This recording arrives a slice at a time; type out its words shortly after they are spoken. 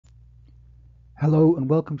Hello and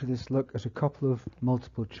welcome to this look at a couple of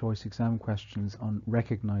multiple choice exam questions on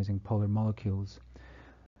recognizing polar molecules.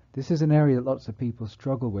 This is an area that lots of people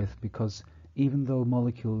struggle with because even though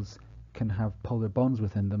molecules can have polar bonds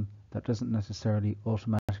within them, that doesn't necessarily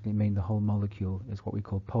automatically mean the whole molecule is what we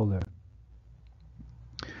call polar.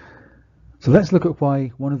 So let's look at why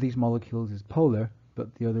one of these molecules is polar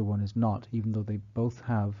but the other one is not, even though they both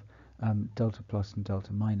have delta plus and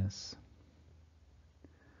delta minus.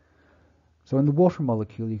 So in the water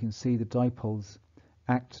molecule, you can see the dipoles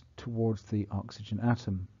act towards the oxygen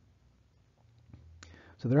atom.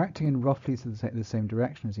 So they're acting in roughly the same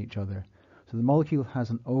direction as each other. So the molecule has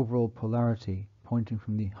an overall polarity pointing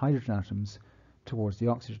from the hydrogen atoms towards the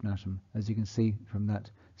oxygen atom, as you can see from that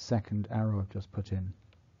second arrow I've just put in.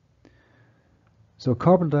 So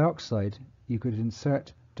carbon dioxide, you could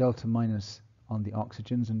insert delta minus on the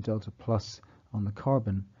oxygens and delta plus on the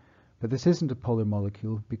carbon. But this isn't a polar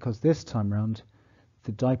molecule because this time round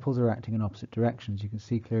the dipoles are acting in opposite directions. You can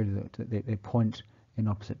see clearly that they point in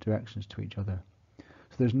opposite directions to each other.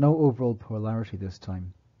 So there's no overall polarity this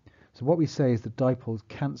time. So what we say is the dipoles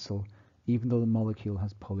cancel even though the molecule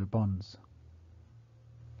has polar bonds.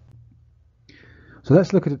 So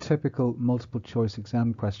let's look at a typical multiple choice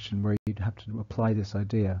exam question where you'd have to apply this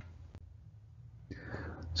idea.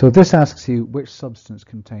 So this asks you which substance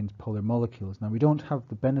contains polar molecules. Now we don't have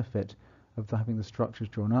the benefit of having the structures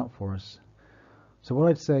drawn out for us. So what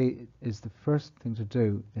I'd say is the first thing to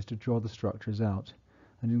do is to draw the structures out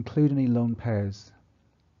and include any lone pairs.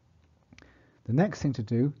 The next thing to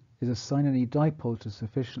do is assign any dipoles to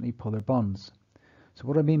sufficiently polar bonds. So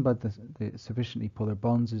what I mean by the sufficiently polar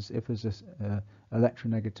bonds is if there's this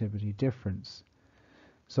electronegativity difference.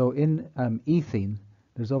 So in ethene,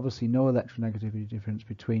 there's obviously no electronegativity difference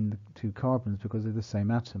between the two carbons because they're the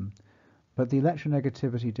same atom. But the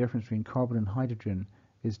electronegativity difference between carbon and hydrogen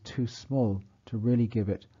is too small to really give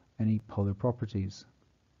it any polar properties.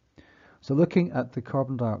 So looking at the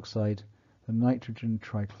carbon dioxide, the nitrogen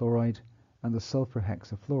trichloride, and the sulfur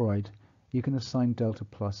hexafluoride, you can assign delta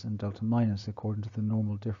plus and delta minus according to the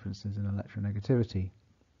normal differences in electronegativity.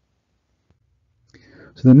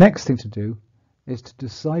 So the next thing to do is to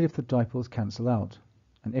decide if the dipoles cancel out.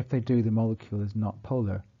 And if they do, the molecule is not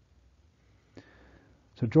polar.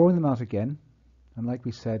 So drawing them out again, and like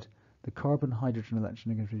we said, the carbon-hydrogen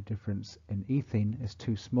electronegativity difference in ethene is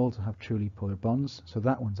too small to have truly polar bonds, so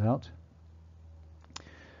that one's out.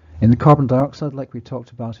 In the carbon dioxide, like we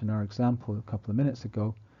talked about in our example a couple of minutes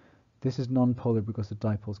ago, this is non-polar because the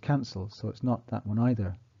dipoles cancel, so it's not that one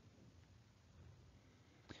either.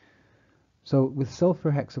 So with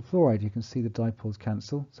sulfur hexafluoride, you can see the dipoles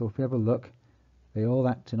cancel, so if we have a look, they all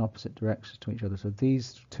act in opposite directions to each other. So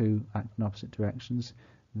these two act in opposite directions,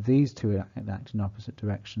 these two act in opposite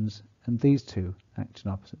directions, and these two act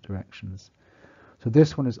in opposite directions. So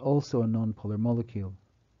this one is also a non-polar molecule.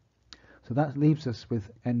 So that leaves us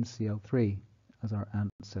with NCl3 as our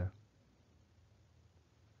answer.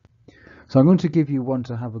 So I'm going to give you one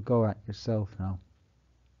to have a go at yourself now.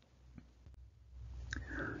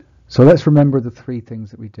 So let's remember the three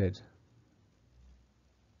things that we did.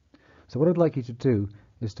 So what I'd like you to do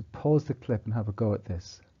is to pause the clip and have a go at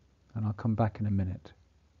this, and I'll come back in a minute.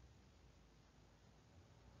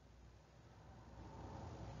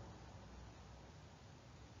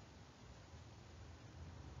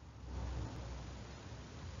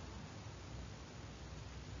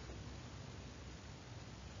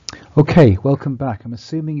 Okay, welcome back. I'm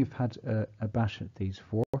assuming you've had a bash at these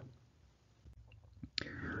four.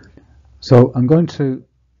 So I'm going to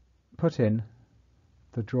put in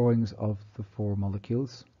the drawings of the four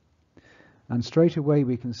molecules, and straight away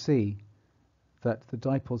we can see that the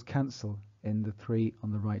dipoles cancel in the three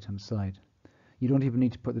on the right hand side. You don't even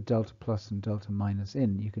need to put the delta plus and delta minus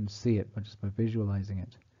in, you can see it just by visualizing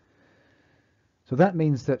it. So that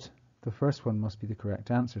means that the first one must be the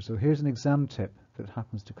correct answer. So here's an exam tip that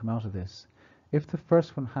happens to come out of this. If the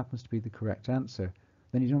first one happens to be the correct answer,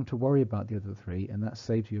 then you don't have to worry about the other three, and that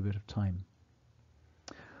saves you a bit of time.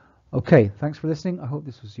 Okay, thanks for listening. I hope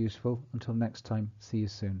this was useful. Until next time, see you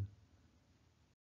soon.